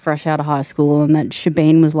just fresh out of high school, and that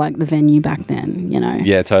Shebeen was like the venue back then, you know?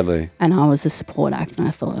 Yeah, totally. And I was the support act, and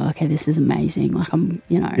I thought, okay, this is amazing. Like I'm,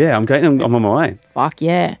 you know. Yeah, I'm on my way. Fuck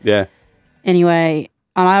yeah. Yeah. Anyway,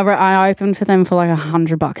 And I opened for them for like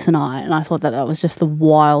 $100 a night, and I thought that was just the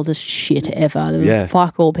wildest shit ever. There were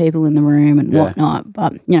fuck all people in the room and whatnot,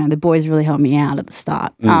 but you know the boys really helped me out at the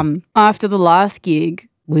start. After the last gig,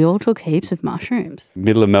 we all took heaps of mushrooms.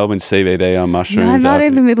 Middle of Melbourne CBD on mushrooms. No, not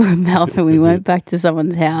in the middle of Melbourne. We went back to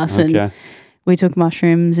someone's house and we took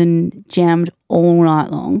mushrooms and jammed all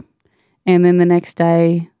night long. And then the next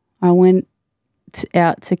day, I went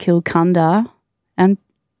out to Kilcunda and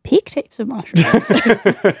picked heaps of mushrooms.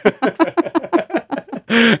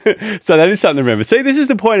 So that is something to remember. See, this is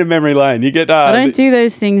the point of memory lane. You get. I don't do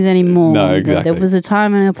those things anymore. No, exactly. There was a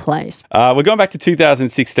time and a place. We're going back to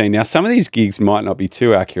 2016. Now, some of these gigs might not be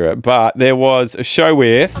too accurate, but there was a show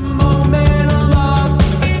with. We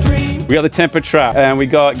got the Temper Trap, and we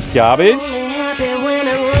got Garbage,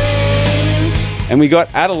 and we got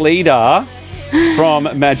Adelita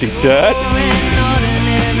from Magic Dirt.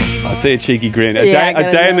 I see a cheeky grin. A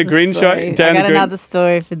day on the Green show. I got another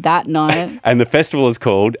story for that night. And the festival is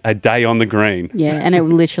called A Day on the Green. Yeah, and it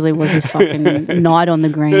literally was a fucking night on the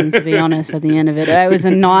green, to be honest, at the end of it. It was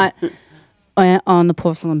a night on the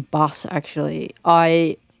Porcelain bus, actually.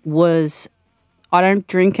 I don't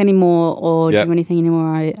drink anymore or do anything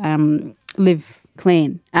anymore. I live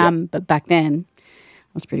clean. But back then,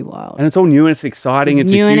 it was pretty wild. And it's all new and it's exciting.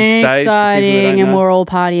 It's new a huge and stage. Exciting, and we're all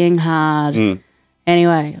partying hard.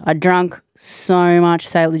 Anyway, I drank so much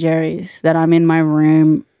Sailor Jerry's that I'm in my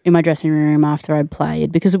room, in my dressing room after I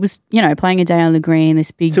played, because it was, you know, playing A Day on the Green,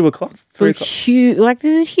 this big 2 o'clock, 3 o'clock. Huge, like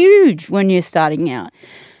this is huge when you're starting out.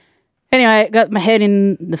 Anyway, got my head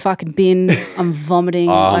in the fucking bin. I'm vomiting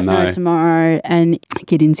like no tomorrow, and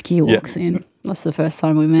Gidinski walks in. That's the first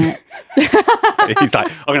time we met. He's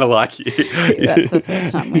like, I'm going to like you. That's the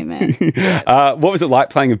first time we met. What was it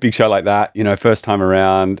like playing a big show like that, you know, first time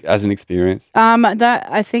around as an experience?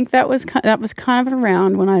 I think that was kind of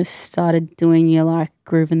around when I started doing your like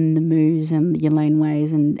Groovin' the Moves and your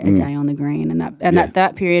Laneways and A Day on the Green. And at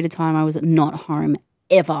that period of time, I was not home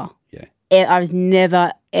ever. Yeah. I was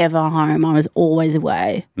never, ever home. I was always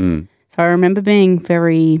away. So I remember being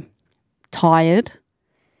very tired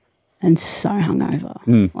and so hungover.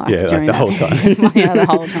 Like the whole time. The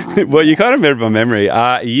whole time. Well, you kind of remember my memory.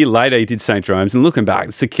 A year later, he did St. Jerome's, and looking back,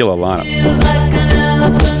 it's a killer lineup.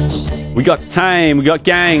 We got Tame, we got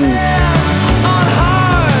Gangs.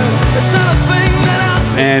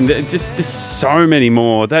 And just so many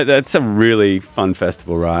more. That's a really fun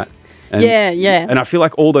festival, right? And, yeah. And I feel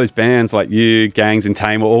like all those bands like you, Gangs and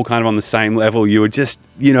Tame were all kind of on the same level. You were just,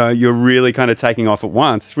 you know, you're really kind of taking off at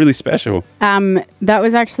once. It's really special. That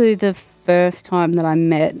was actually the first time that I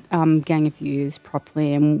met Gang of Youths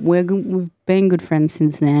properly, and we've been good friends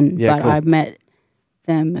since then. Yeah, but cool. I met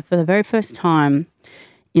them for the very first time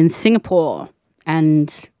in Singapore,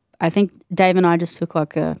 and I think Dave and I just took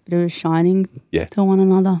like a bit of a shining to one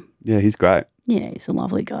another. Yeah, he's great. Yeah, he's a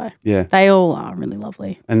lovely guy. Yeah. They all are really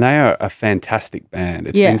lovely. And they are a fantastic band.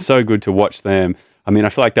 It's been so good to watch them. I mean, I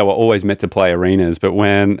feel like they were always meant to play arenas, but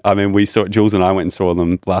Jules and I went and saw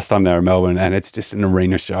them last time they were in Melbourne, and it's just an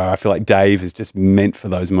arena show. I feel like Dave is just meant for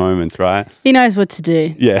those moments, right? He knows what to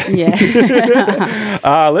do. Yeah.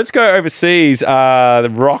 Yeah. Let's go overseas.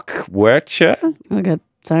 The Rock Wercher. I got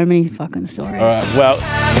so many fucking stories. All right, well...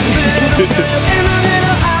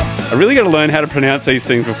 I really got to learn how to pronounce these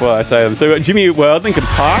things before I say them. So we got Jimmy Eat World, Linkin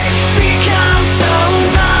Park.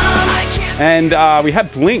 And we had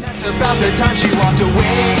Blink.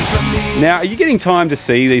 Now, are you getting time to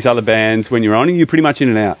see these other bands when you're on? Or are you pretty much in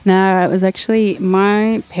and out? No, it was actually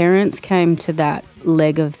my parents came to that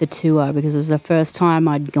leg of the tour because it was the first time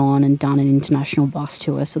I'd gone and done an international bus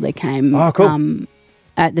tour. So they came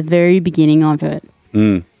at the very beginning of it,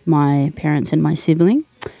 my parents and my sibling.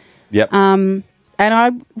 Yep. And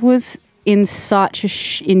I was in such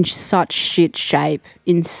shit shape,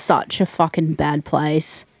 in such a fucking bad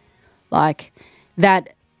place. Like, that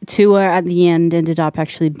tour at the end ended up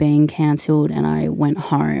actually being cancelled, and I went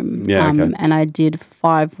home. And I did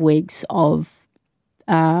 5 weeks of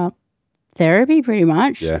therapy, pretty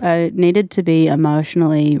much. Yeah. I needed to be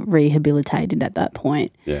emotionally rehabilitated at that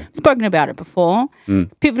point. Yeah. Spoken about it before.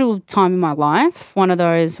 Pivotal time in my life. One of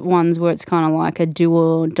those ones where it's kind of like a do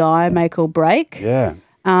or die, make or break. Yeah.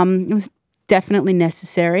 It was definitely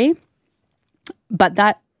necessary. But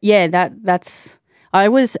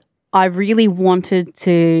I really wanted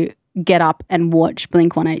to get up and watch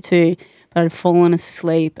Blink-182, but I'd fallen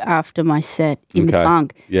asleep after my set in the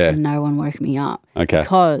bunk. Yeah. And no one woke me up. Okay.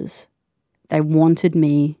 Because they wanted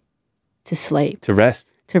me to sleep. To rest.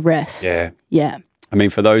 Yeah. Yeah. I mean,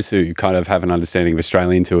 for those who kind of have an understanding of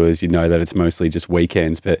Australian tours, you know that it's mostly just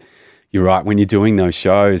weekends, but you're right, when you're doing those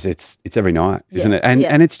shows, it's every night, isn't it?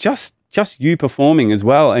 And it's just just you performing as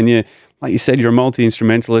well. And you, like you said, you're a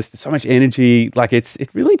multi-instrumentalist. There's so much energy. Like it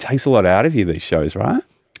really takes a lot out of you, these shows, right?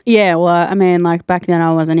 Yeah, well, I mean, like back then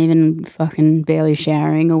I wasn't even fucking barely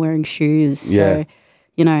showering or wearing shoes. So,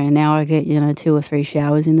 you know, now I get, 2 or 3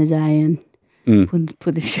 showers in the day and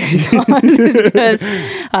put the shoes on because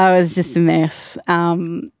I was just a mess. I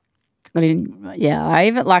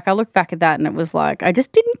look back at that and it was like, I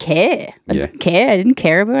just didn't care. I didn't care. I didn't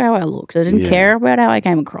care about how I looked. I didn't care about how I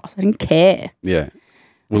came across. I didn't care. Yeah.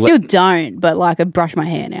 Well, Still don't, but like I brush my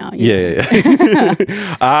hair now. Yeah.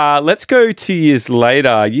 Let's go 2 years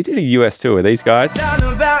later. You did a US tour with these guys.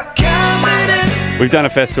 We've done a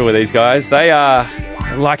festival with these guys. They are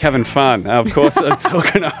like having fun. Of course, I'm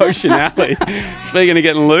talking Ocean Alley. Speaking of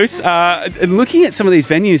getting loose, and looking at some of these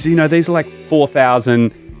venues, these are like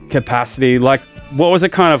 4,000 capacity. Like, what was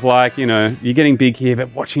it kind of like? You're getting big here,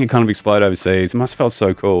 but watching it kind of explode overseas. It must have felt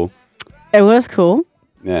so cool. It was cool.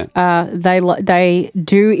 Yeah. They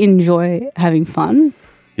do enjoy having fun.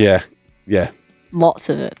 Yeah. Lots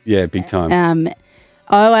of it. Yeah, big time.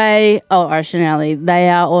 Ocean Alley. They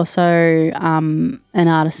are also an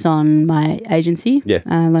artist on my agency. Yeah.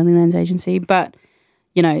 Lonely Lands agency. But,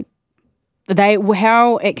 how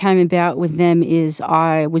it came about with them is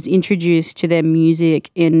I was introduced to their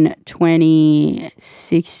music in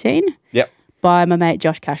 2016. Yep. By my mate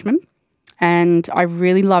Josh Cashman. And I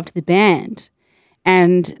really loved the band.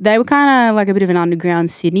 And they were kind of like a bit of an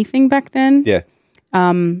underground Sydney thing back then. Yeah.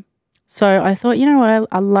 So I thought, you know what,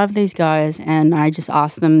 I love these guys, and I just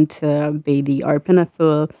asked them to be the opener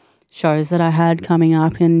for shows that I had coming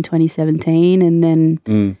up in 2017, and then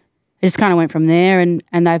it just kind of went from there, and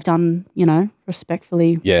they've done,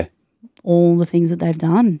 respectfully. Yeah. All the things that they've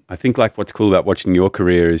done. I think like what's cool about watching your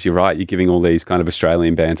career is you're right, you're giving all these kind of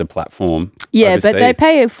Australian bands a platform. Yeah, overseas. But they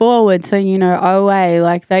pay it forward. So, OA,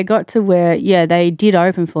 like they got to where, they did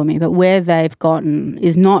open for me, but where they've gotten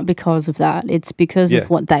is not because of that. It's because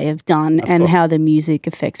of what they have done and how the music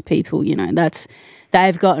affects people.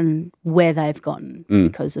 They've gotten where they've gotten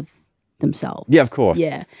because of themselves. Yeah, of course.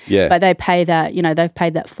 Yeah. But they pay that, they've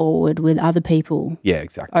paid that forward with other people. Yeah,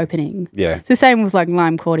 exactly. Opening. Yeah. It's the same with like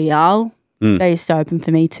Lime Cordiale. They used to open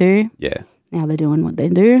for me too. Yeah. Now they're doing what they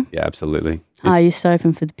do. Yeah, absolutely. I used to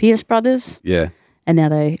open for the Pierce brothers. Yeah. And now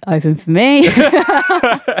they open for me.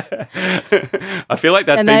 I feel like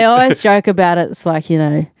that's And they always joke about it. It's like,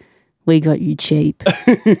 we got you cheap.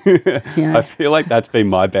 I feel like that's been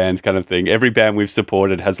my band's kind of thing. Every band we've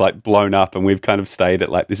supported has like blown up and we've kind of stayed at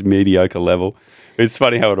like this mediocre level. It's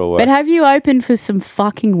funny how it all works. But have you opened for some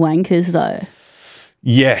fucking wankers though?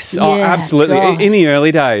 Yes. Yeah, absolutely. God. In the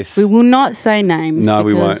early days. We will not say names. No,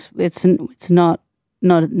 we won't. It's not,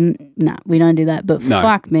 we don't do that. But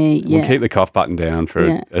fuck me. We'll keep the cough button down for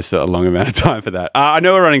a long amount of time for that. I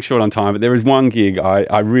know we're running short on time, but there is one gig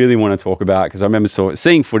I really want to talk about because I remember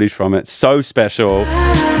seeing footage from it. So special.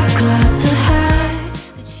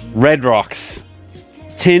 Red Rocks.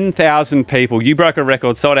 10,000 people. You broke a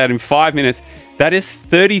record, sold out in 5 minutes. That is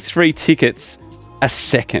 33 tickets a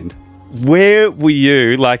second. Where were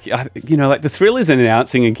you? Like, like the thrill is in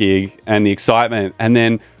announcing a gig and the excitement, and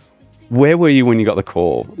then where were you when you got the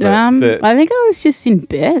call? I think I was just in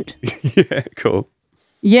bed. Yeah, cool.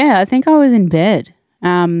 Yeah, I think I was in bed.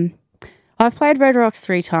 I've played Red Rocks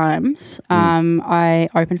 3 times. I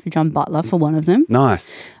opened for John Butler for one of them. Nice.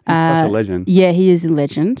 He's such a legend. Yeah, he is a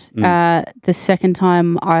legend. The second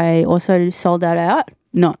time I also sold that out.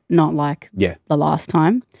 Not like the last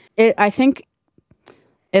time. I think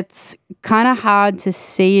it's kind of hard to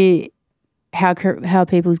see how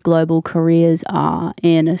people's global careers are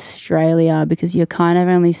in Australia because you're kind of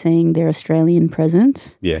only seeing their Australian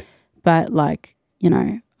presence. Yeah. But like,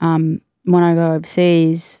 when I go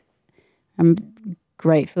overseas, I'm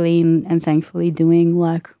gratefully and thankfully doing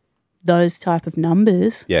like those type of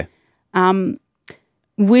numbers. Yeah.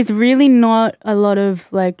 With really not a lot of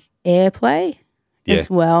like airplay as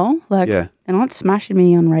well. Like they're not smashing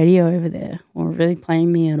me on radio over there or really playing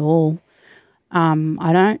me at all.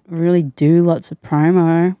 I don't really do lots of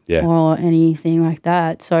promo or anything like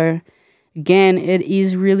that. So again, it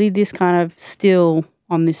is really this kind of still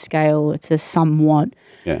on this scale. It's a somewhat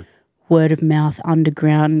word of mouth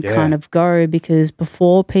underground kind of go because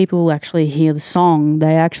before people actually hear the song,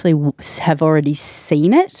 they actually have already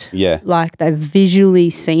seen it. Yeah. Like they've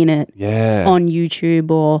visually seen it on YouTube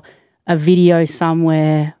or a video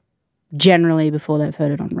somewhere generally before they've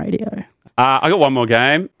heard it on radio. I got one more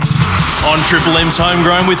game. On Triple M's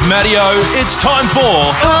Homegrown with Matty O, it's time for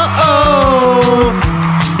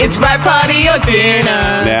It's right party or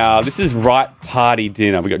dinner. Now, this is Right Party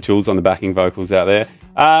Dinner. We got Jules on the backing vocals out there.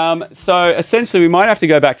 So essentially, we might have to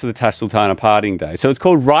go back to the Tash Sultana partying day. So it's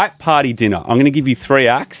called Right Party Dinner. I'm going to give you 3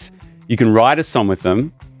 acts. You can write a song with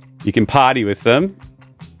them, you can party with them,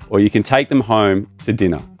 or you can take them home to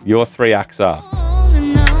dinner. Your 3 acts are...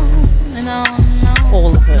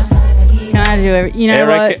 All of it. Can I do it? You know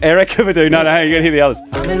what? Erica Badu. No, you're going to hear the others.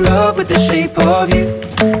 I'm in love with the shape of you.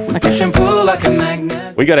 Push and pull like a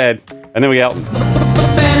magnet. We got Ed, and then we got Elton.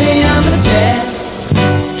 Belly on the jets.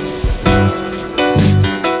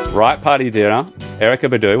 Right Party Dinner, Erica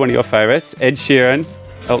Badu, one of your favourites. Ed Sheeran,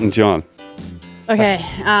 Elton John. Okay.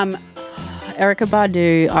 Erica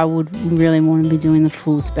Badu, I would really want to be doing the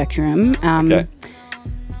full spectrum. Okay.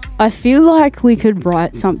 I feel like we could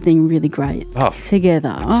write something really great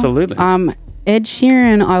together. Absolutely. Ed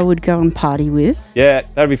Sheeran, I would go and party with. Yeah,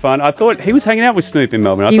 that'd be fun. I thought he was hanging out with Snoop in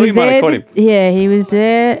Melbourne. I thought you might have caught him. Yeah, he was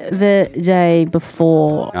there the day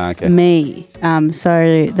before me.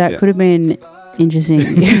 So that could have been interesting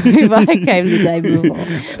if I came the day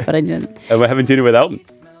before, but I didn't. And we're having dinner with Elton.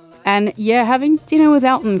 And yeah, having dinner with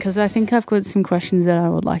Elton, because I think I've got some questions that I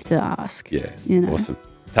would like to ask. Yeah, you know. Awesome.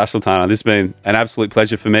 Tash Sultana, this has been an absolute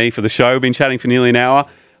pleasure for me, for the show. We've been chatting for nearly an hour.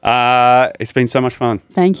 It's been so much fun.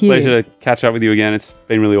 Thank you. Pleasure to catch up with you again. It's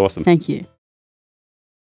been really awesome. Thank you.